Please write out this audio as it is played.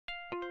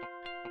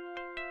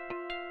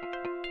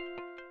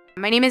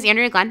My name is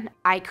Andrea Glenn.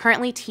 I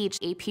currently teach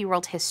AP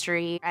World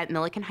History at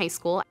Millikan High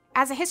School.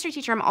 As a history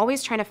teacher, I'm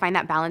always trying to find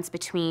that balance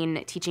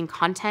between teaching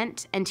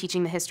content and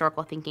teaching the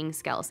historical thinking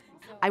skills.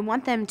 I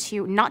want them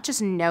to not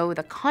just know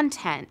the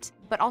content,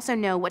 but also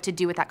know what to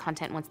do with that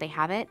content once they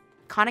have it.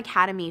 Khan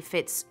Academy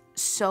fits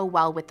so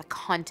well with the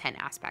content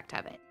aspect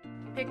of it.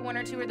 Pick one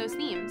or two of those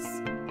themes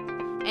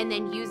and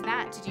then use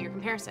that to do your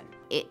comparison.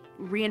 It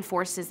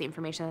reinforces the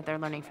information that they're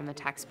learning from the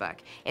textbook.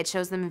 It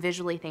shows them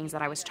visually things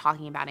that I was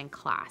talking about in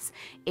class.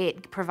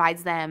 It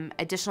provides them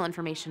additional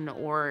information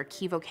or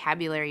key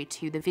vocabulary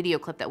to the video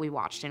clip that we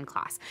watched in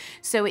class.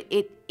 So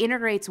it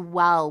integrates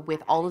well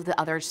with all of the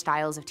other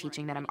styles of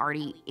teaching that I'm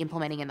already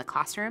implementing in the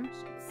classroom.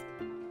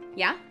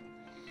 Yeah?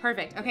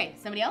 Perfect. Okay,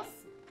 somebody else?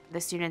 The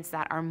students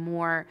that are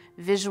more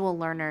visual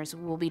learners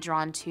will be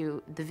drawn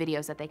to the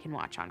videos that they can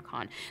watch on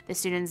Khan. The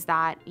students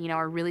that,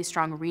 are really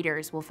strong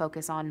readers will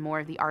focus on more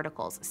of the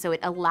articles. So it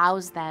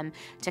allows them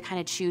to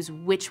kind of choose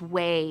which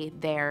way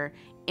they're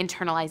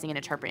internalizing and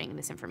interpreting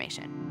this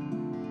information.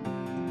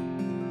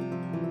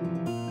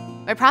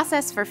 My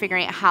process for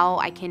figuring out how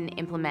I can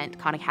implement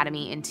Khan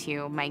Academy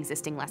into my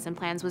existing lesson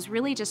plans was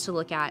really just to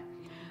look at,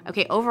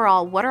 okay,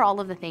 overall, what are all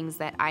of the things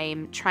that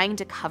I'm trying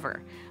to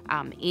cover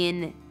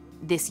in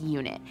this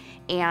unit.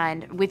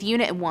 And with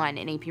Unit 1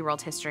 in AP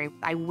World History,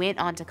 I went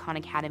onto Khan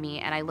Academy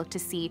and I looked to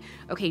see,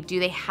 okay, do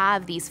they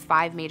have these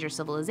 5 major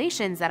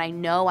civilizations that I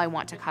know I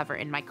want to cover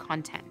in my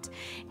content?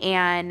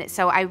 And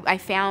so I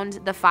found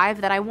the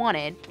 5 that I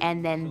wanted,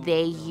 and then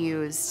they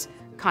used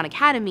Khan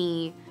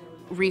Academy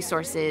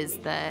resources,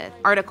 the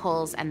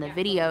articles and the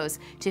videos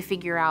to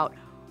figure out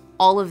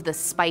all of the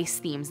spice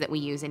themes that we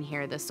use in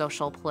here, the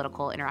social,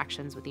 political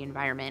interactions with the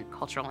environment,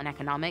 cultural, and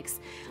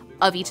economics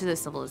of each of those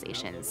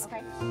civilizations.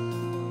 Okay.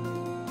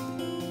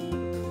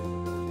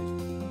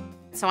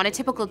 So on a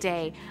typical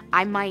day,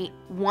 I might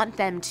want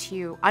them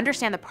to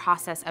understand the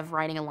process of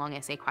writing a long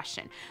essay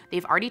question.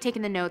 They've already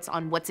taken the notes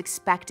on what's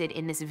expected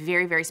in this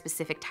very, very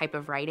specific type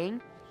of writing.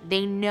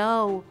 They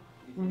know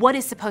what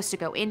is supposed to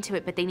go into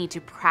it, but they need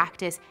to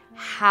practice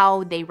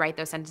how they write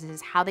those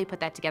sentences, how they put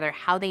that together,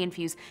 how they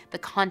infuse the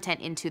content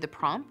into the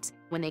prompt.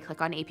 When they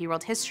click on AP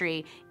World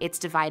History, it's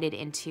divided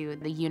into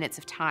the units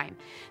of time.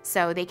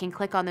 So they can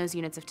click on those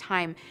units of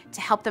time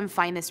to help them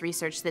find this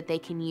research that they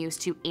can use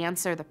to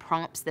answer the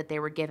prompts that they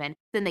were given.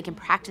 Then they can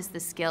practice the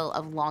skill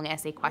of long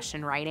essay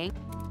question writing.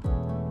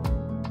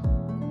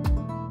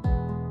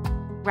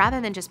 Rather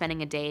than just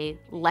spending a day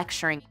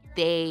lecturing,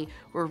 they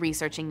were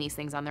researching these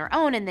things on their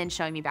own and then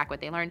showing me back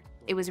what they learned.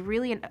 It was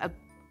really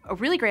a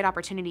really great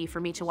opportunity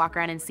for me to walk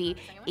around and see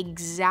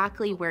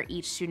exactly where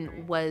each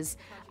student was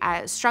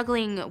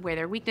struggling, where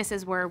their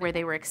weaknesses were, where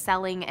they were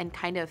excelling, and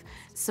kind of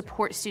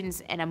support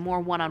students in a more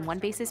one-on-one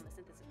basis.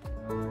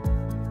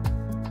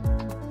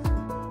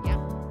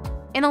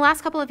 In the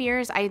last couple of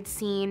years, I'd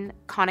seen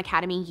Khan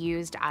Academy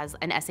used as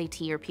an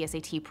SAT or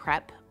PSAT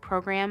prep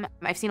program.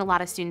 I've seen a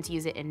lot of students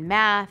use it in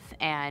math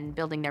and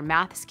building their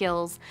math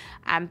skills,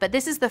 but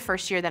this is the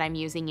first year that I'm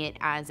using it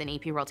as an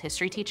AP World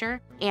History teacher.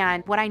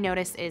 And what I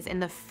noticed is in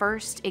the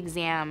first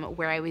exam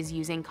where I was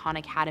using Khan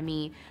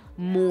Academy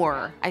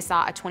more, I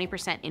saw a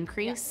 20%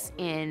 increase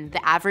in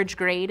the average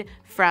grade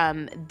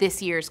from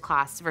this year's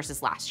class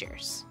versus last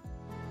year's.